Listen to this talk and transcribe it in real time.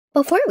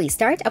Before we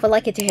start, I would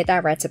like you to hit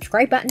that red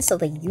subscribe button so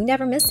that you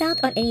never miss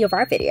out on any of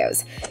our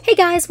videos. Hey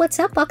guys, what's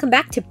up? Welcome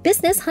back to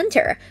Business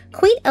Hunter.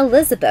 Queen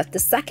Elizabeth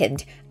II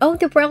owned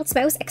the world's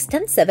most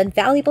extensive and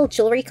valuable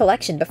jewelry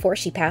collection before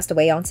she passed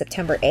away on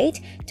September 8,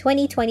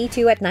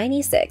 2022 at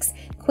 96.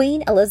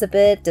 Queen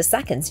Elizabeth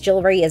II's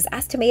jewelry is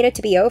estimated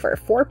to be over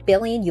 $4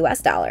 billion.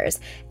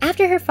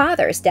 After her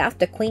father's death,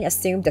 the Queen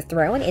assumed the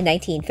throne in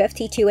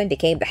 1952 and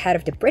became the head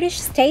of the British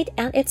state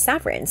and its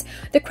sovereigns.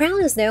 The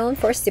crown is known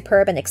for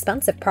superb and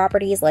expensive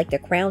properties like the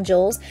crown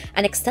jewels,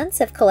 an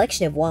extensive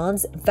collection of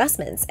wands,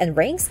 vestments, and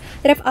rings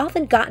that have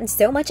often gotten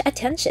so much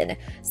attention.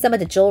 Some of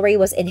the jewelry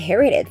was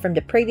inherited from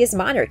the previous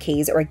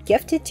monarchies or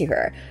gifted to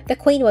her. The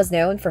Queen was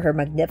known for her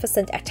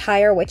magnificent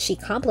attire, which she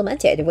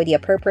complemented with the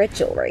appropriate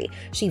jewelry.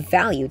 She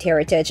valued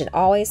heritage and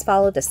always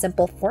followed the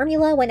simple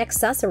formula when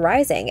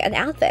accessorizing an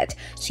outfit.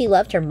 She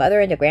loved her mother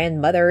and the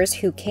grandmothers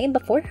who came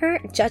before her,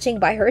 judging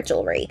by her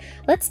jewelry.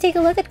 Let's take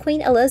a look at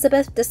Queen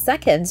Elizabeth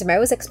II's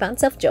most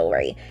expensive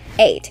jewelry.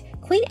 8.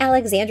 Queen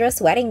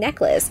Alexandra's wedding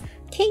necklace.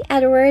 King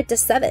Edward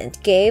VII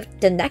gave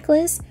the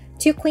necklace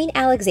to Queen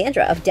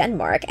Alexandra of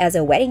Denmark as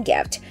a wedding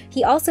gift.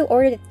 He also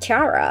ordered a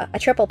tiara, a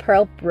triple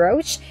pearl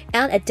brooch,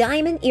 and a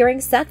diamond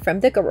earring set from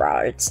the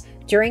Garrards.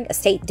 During a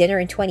state dinner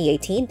in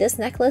 2018, this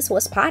necklace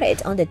was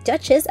spotted on the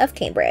Duchess of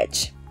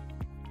Cambridge.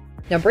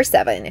 Number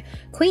 7.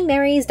 Queen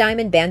Mary's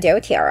Diamond Bandeau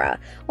Tiara.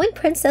 When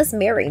Princess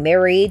Mary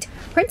married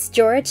Prince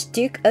George,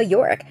 Duke of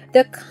York,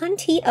 the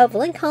County of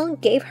Lincoln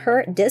gave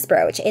her this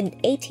brooch in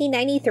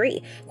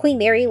 1893. Queen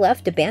Mary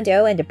left the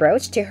bandeau and the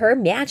brooch to Her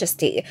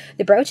Majesty.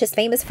 The brooch is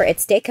famous for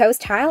its deco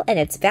style and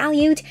it's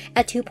valued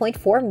at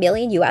 $2.4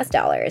 million.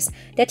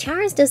 The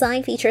tiara's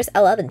design features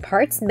 11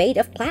 parts made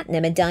of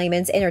platinum and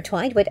diamonds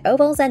intertwined with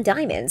ovals and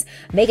diamonds.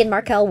 Meghan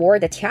Markle wore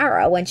the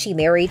tiara when she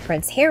married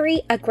Prince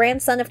Harry, a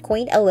grandson of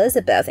Queen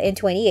Elizabeth, in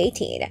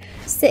 2018.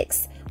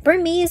 6.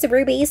 Burmese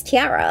Rubies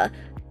Tiara.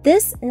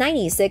 This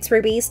 96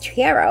 rubies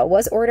tiara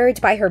was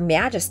ordered by Her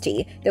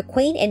Majesty, the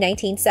Queen, in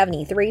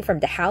 1973 from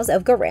the House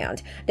of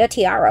Garand. The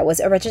tiara was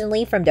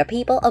originally from the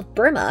people of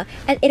Burma,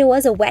 and it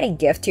was a wedding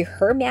gift to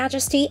Her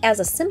Majesty as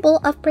a symbol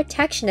of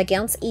protection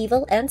against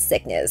evil and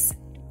sickness.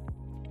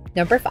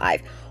 Number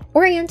 5.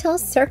 Oriental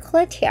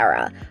Circlet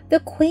Tiara. The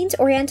Queen's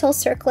Oriental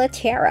Circlet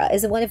Tiara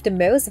is one of the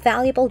most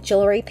valuable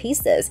jewelry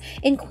pieces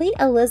in Queen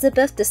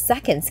Elizabeth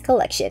II's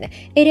collection.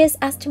 It is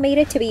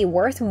estimated to be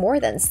worth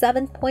more than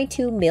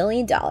 $7.2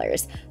 million.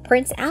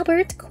 Prince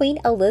Albert, Queen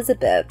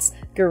Elizabeth's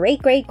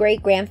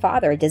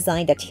great-great-great-grandfather,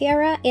 designed the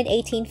tiara in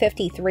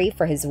 1853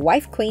 for his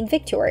wife, Queen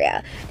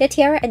Victoria. The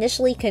tiara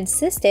initially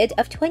consisted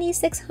of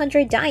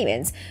 2,600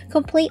 diamonds,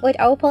 complete with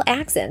opal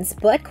accents,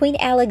 but Queen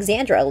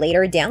Alexandra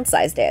later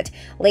downsized it.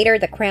 Later,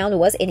 the crown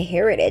was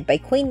inherited by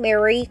Queen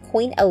Mary,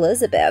 Queen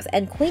Elizabeth,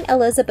 and Queen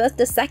Elizabeth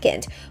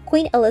II.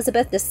 Queen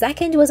Elizabeth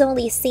II was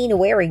only seen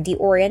wearing the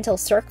Oriental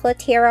Circlet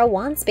tiara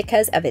once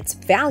because of its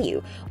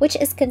value, which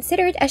is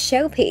considered a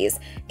showpiece.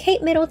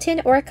 Kate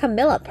Middleton or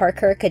Camilla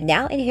Parker could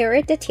now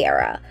inherit the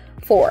tiara.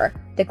 4.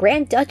 The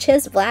Grand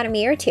Duchess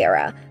Vladimir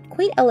Tiara.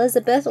 Queen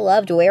Elizabeth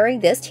loved wearing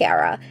this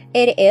tiara.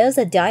 It is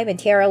a diamond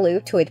tiara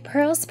looped with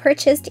pearls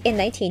purchased in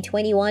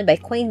 1921 by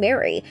Queen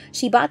Mary.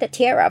 She bought the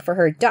tiara for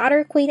her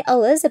daughter, Queen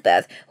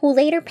Elizabeth, who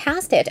later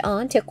passed it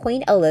on to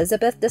Queen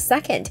Elizabeth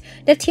II.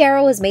 The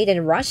tiara was made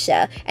in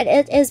Russia, and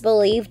it is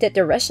believed that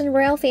the Russian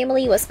royal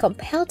family was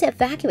compelled to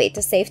evacuate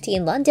to safety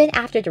in London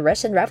after the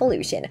Russian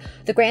Revolution.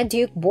 The Grand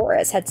Duke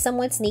Boris had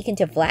someone sneak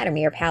into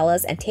Vladimir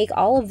Palace and take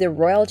all of the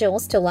royal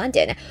jewels to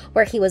London,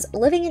 where he was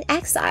living in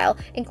exile,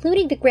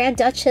 including the Grand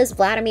Duchess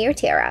Vladimir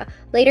tiara.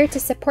 Later, to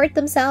support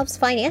themselves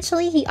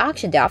financially, he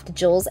auctioned off the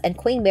jewels, and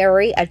Queen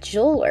Mary, a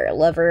jeweler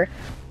lover,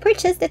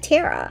 purchased the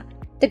tiara.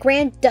 The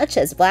Grand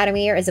Duchess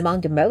Vladimir is among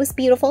the most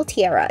beautiful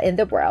tiara in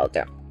the world.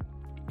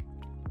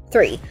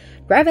 3.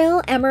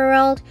 Greville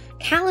Emerald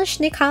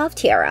Kalashnikov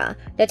Tiara.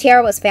 The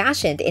tiara was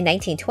fashioned in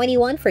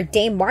 1921 for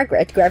Dame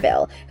Margaret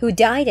Greville, who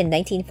died in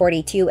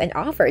 1942 and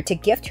offered to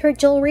gift her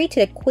jewelry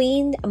to the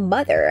Queen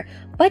Mother.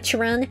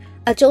 Butcheron,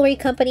 a jewelry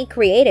company,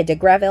 created the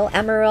Greville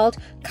Emerald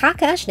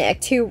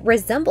Kakashnik to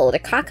resemble the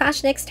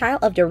Kakashnik style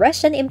of the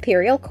Russian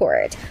imperial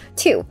court.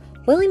 2.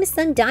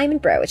 Williamson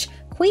Diamond Brooch.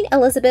 Queen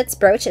Elizabeth's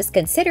brooch is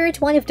considered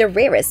one of the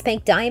rarest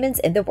pink diamonds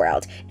in the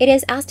world. It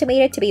is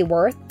estimated to be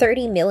worth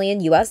 $30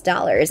 million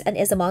and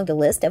is among the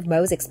list of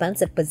most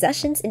expensive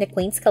possessions in the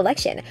Queen's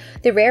collection.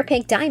 The rare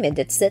pink diamond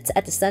that sits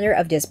at the center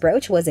of this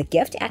brooch was a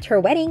gift at her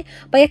wedding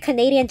by a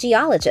Canadian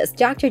geologist,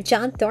 Dr.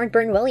 John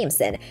Thorburn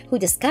Williamson, who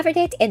discovered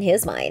it in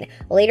his mine.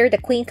 Later, the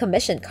Queen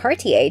commissioned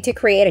Cartier to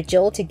create a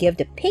jewel to give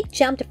the pink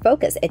gem the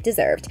focus it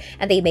deserved,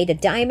 and they made a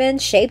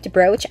diamond-shaped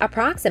brooch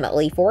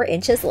approximately 4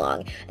 inches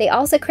long. They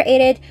also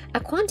created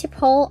a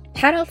quintuple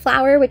petal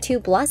flower with 2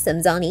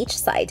 blossoms on each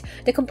side.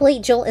 The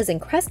complete jewel is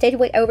encrusted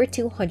with over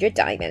 200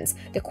 diamonds.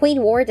 The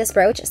Queen wore this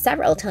brooch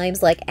several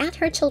times, like at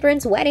her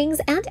children's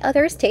weddings and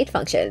other state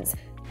functions.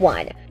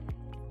 1.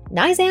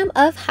 Nizam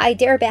of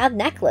Hyderabad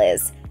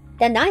Necklace.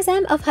 The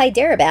Nizam of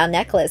Hyderabad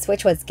necklace,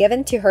 which was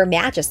given to Her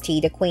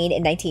Majesty the Queen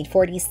in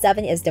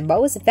 1947, is the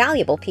most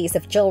valuable piece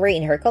of jewelry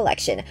in her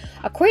collection.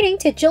 According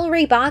to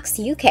Jewelry Box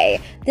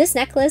UK, this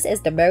necklace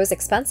is the most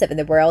expensive in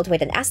the world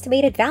with an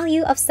estimated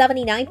value of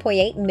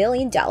 $79.8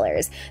 million.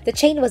 The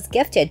chain was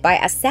gifted by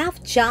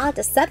Asaf Jah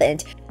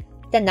VII,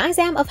 the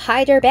Nizam of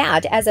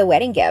Hyderabad, as a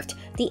wedding gift.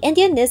 The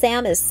Indian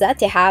Nizam is said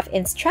to have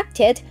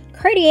instructed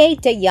Cartier,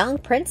 the young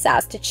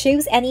princess, to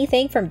choose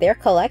anything from their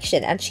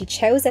collection, and she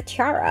chose a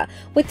tiara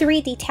with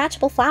 3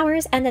 detachable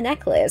flowers and a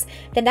necklace.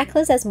 The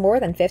necklace has more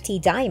than 50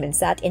 diamonds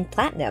set in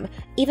platinum.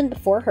 Even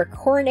before her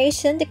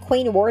coronation, the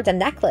Queen wore the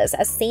necklace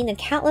as seen in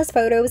countless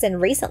photos and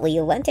recently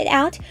lent it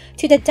out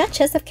to the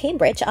Duchess of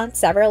Cambridge on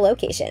several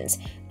occasions.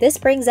 This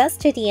brings us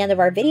to the end of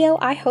our video.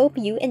 I hope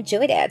you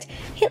enjoyed it.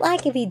 Hit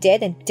like if you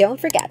did, and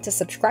don't forget to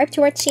subscribe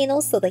to our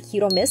channel so that you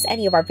don't miss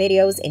any of our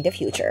videos in the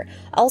future.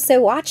 Also,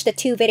 watch the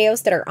 2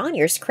 videos that are on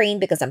your screen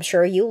because I'm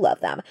sure you love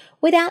them.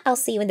 With that, I'll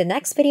see you in the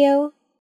next video.